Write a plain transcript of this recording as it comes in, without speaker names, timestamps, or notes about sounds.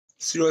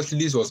Seriously,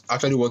 this was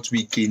actually what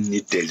Wike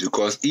needed,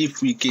 because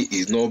if Wike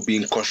is not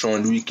being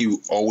cautioned, Wike will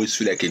always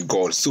feel like a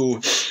god. So,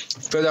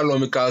 federal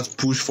lawmakers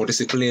push for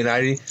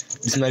disciplinary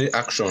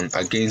action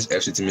against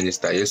FCT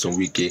Minister Nyesom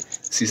Wike,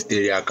 6th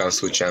Area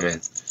Council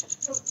Chairman.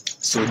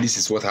 So, this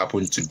is what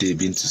happened today,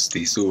 being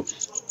Tuesday. So,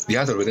 the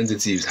House of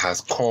Representatives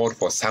has called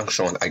for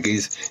sanctions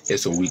against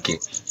Nyesom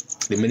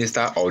Wike, the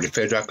Minister of the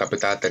Federal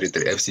Capital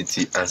Territory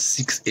 (FCT) and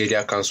 6th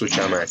Area Council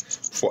Chairman,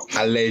 for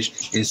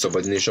alleged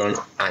insubordination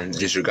and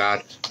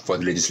disregard for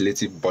the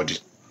legislative body.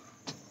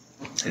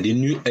 The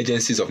new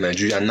agencies of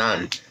Nigeria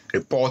NAN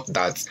report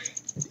that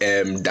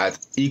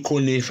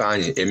Ikone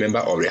Fani, a member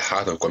of the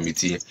House of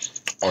Committee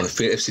on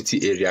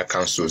FCT area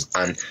councils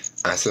and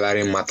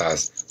ancillary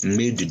matters,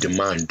 made the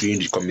demand during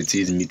the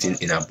committee's meeting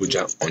in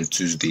Abuja on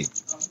Tuesday.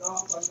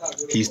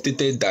 He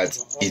stated that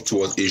it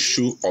was a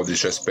show of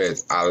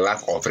disrespect and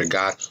lack of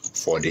regard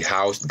for the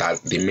House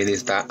that the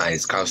minister and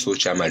his council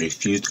chairman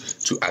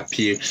refused to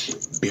appear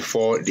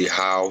before the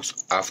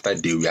House after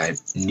they were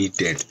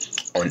needed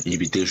on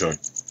invitation.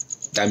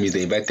 That means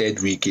they invited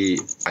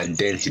Wike and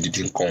then he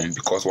didn't come,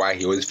 because why?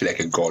 He always feel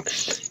like a god.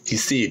 He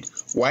said,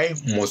 why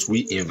must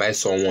we invite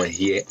someone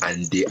here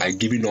and they are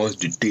giving us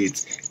the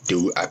date they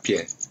will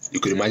appear? You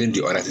could imagine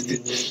the audacity.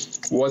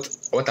 What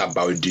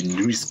about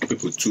the risk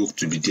people took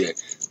to be there?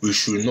 We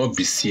should not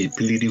be seen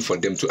pleading for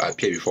them to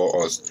appear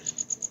before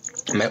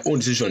us. My own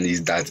decision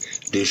is that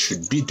they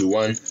should be the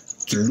one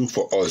to look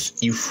for us.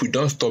 If we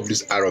don't stop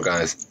this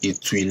arrogance,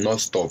 it will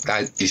not stop.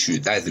 That issue,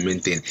 that is the main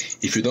thing.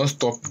 If you don't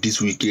stop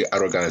this wicked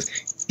arrogance,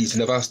 it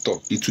will never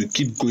stop. It will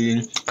keep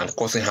going and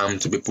causing harm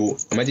to people.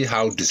 Imagine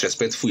how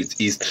disrespectful it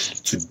is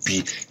to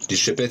be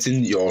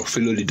disrespecting your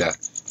fellow leader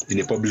in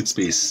a public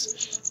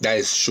space.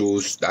 That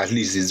shows that at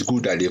least it's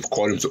good that they've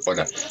called him to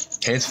order.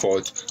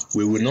 Henceforth,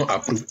 we will not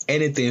approve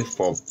anything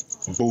for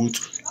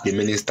both the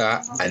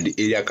minister and the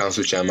area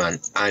council chairman,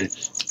 and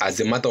as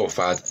a matter of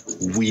fact,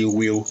 we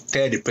will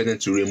tell the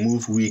president to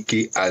remove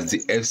Wike as the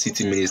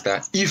FCT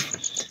minister if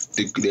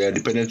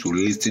the president will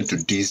listen to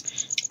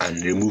this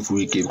and remove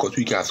Wike, because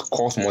Wike has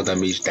caused more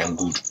damage than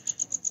good.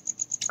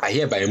 I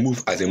hereby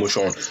move as a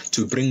motion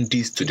to bring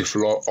this to the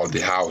floor of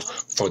the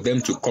House for them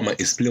to come and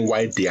explain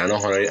why they are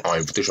not honoring our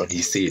invitation,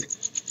 he said.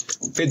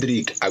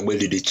 Frederick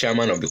Agbeli, the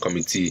chairman of the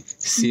committee,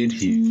 said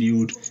he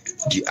viewed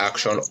the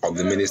action of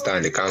the minister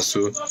and the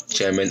council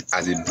chairman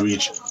as a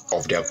breach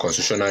of their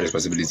constitutional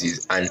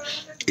responsibilities and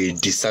a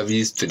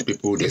disservice to the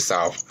people they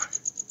serve.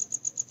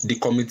 The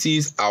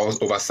committee's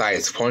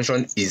oversight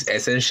function is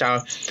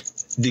essential.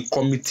 The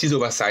committee's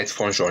oversight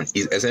function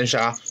is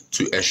essential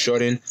to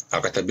ensuring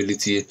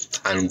accountability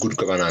and good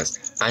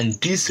governance, and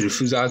this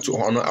refusal to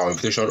honor our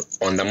invitation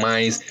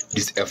undermines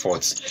these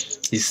efforts.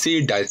 He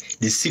said that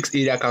the 6th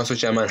Area Council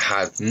Chairman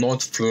has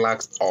not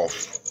flagged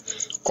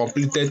off,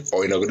 completed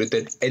or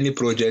inaugurated any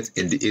project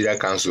in the Area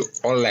Council,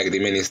 unlike the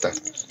minister.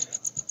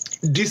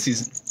 This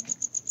is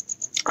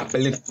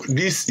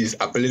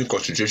appalling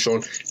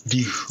constitution,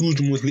 the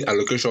huge monthly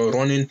allocation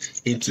running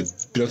into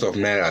billions of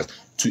naira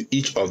to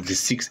each of the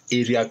 6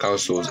 area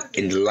councils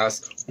in the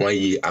last 1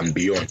 year and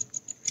beyond.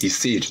 He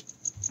said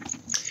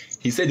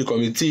the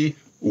committee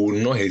will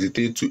not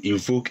hesitate to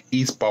invoke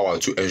its power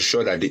to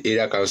ensure that the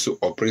area council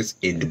operates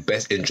in the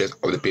best interest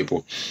of the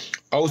people.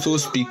 Also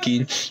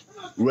speaking,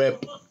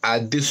 Rep.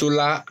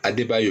 Adesola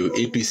Adebayo,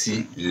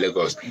 APC,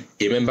 Lagos,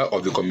 a member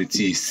of the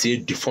committee,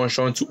 said the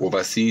function to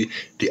oversee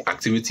the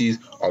activities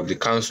of the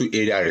council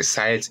area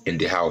resides in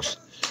the House.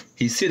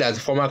 He said, as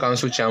former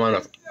council chairman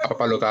of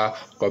Apapa local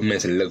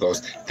government in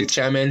Lagos, the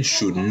chairman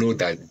should know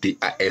that they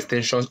are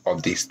extensions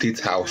of the state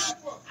house.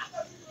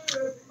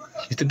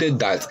 He stated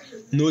that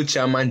no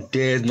chairman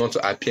dares not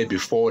to appear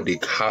before the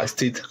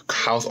state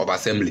house of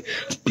assembly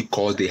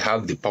because they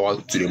have the power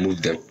to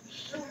remove them.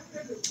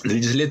 The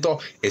legislator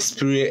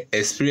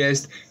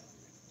experienced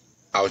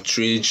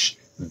outrage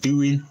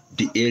viewing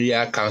the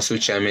area council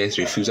chairman's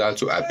refusal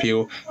to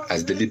appeal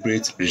as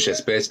deliberate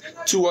disrespect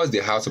towards the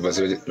House of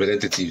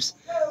Representatives.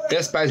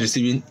 Despite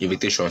receiving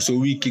invitation, so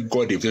Wike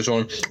got the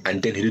invitation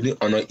and then he didn't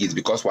honor it,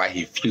 because why?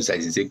 He feels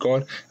like he's a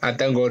god, and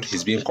thank God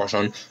he's being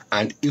cautioned.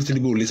 And if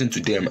Tinubu will listen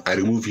to them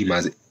and remove him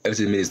as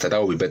FCT minister,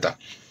 that would be better.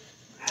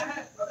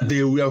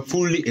 They were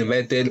fully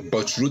invited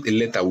but wrote a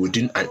letter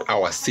within an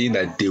hour saying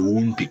that they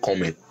won't be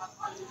coming.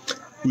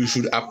 We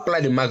should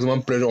apply the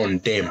maximum pressure on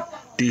them.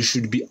 They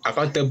should be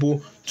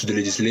accountable to the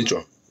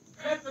legislature.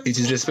 It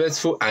is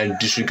respectful and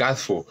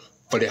disregardful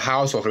for the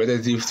House of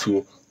Representatives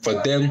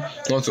for them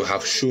not to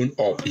have shown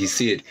up, he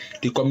said.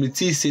 The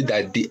committee said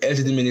that the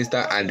FCT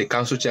minister and the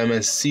council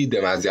chairman see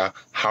them as their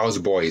house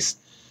boys,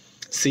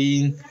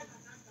 saying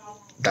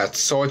that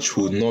such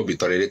would not be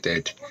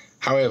tolerated.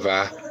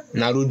 However,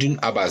 Narudin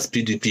Abbas,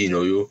 PDP in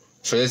Oyo,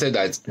 suggested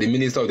that the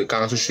minister of the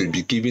council should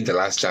be given the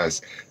last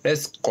chance.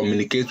 Let's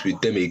communicate with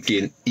them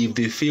again. If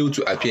they fail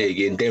to appear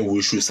again, then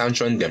we should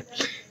sanction them.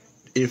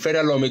 A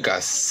federal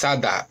lawmaker,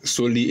 Sada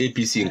Soli,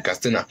 APC in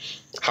Katsina,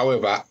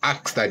 however,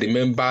 asked that the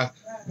member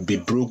be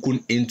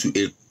broken into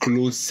a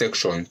closed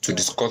section to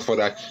discuss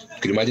further.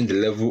 You can imagine the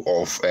level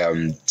of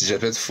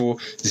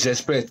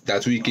disrespect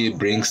that Wike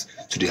brings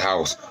to the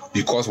house,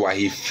 because while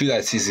he feels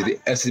that he's the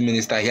FCT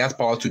minister, he has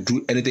power to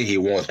do anything he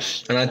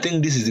wants. And I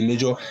think this is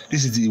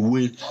the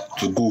way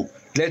to go.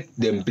 Let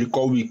them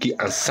recall Wike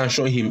and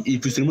sanction him.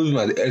 If you remove him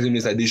as the FCT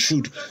minister, they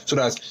should, so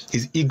that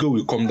his ego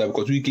will come down,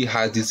 because Wike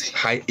has this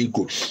high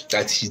ego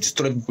that he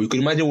destroys people. You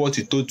can imagine what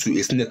he told to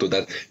a senator,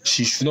 that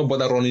she should not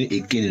bother running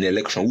again in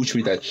election, which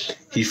means that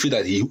he feels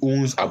that he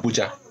owns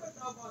Abuja,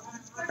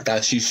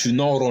 that she should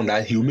not run,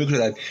 that he will make sure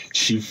that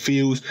she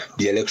fails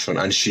the election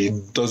and she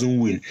doesn't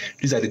win.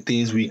 These are the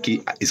things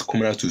Wike is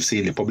coming out to say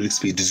in the public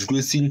space,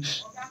 disgracing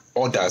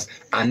others.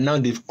 And now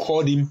they've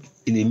called him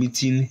in a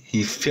meeting.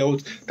 He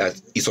felt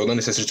that it was not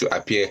necessary to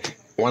appear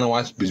 1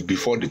 hour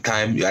before the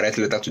time. You write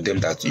a letter to them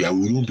that you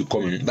won't be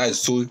coming. That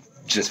is so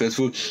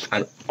disrespectful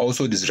and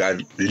also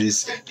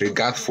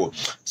disregardful.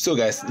 So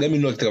guys, let me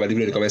know what you think about the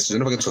video in the comments.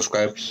 Don't forget to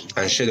subscribe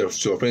and share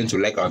to your friends to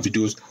like our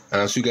videos, and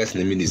I'll see you guys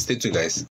in a minute. Stay tuned, guys.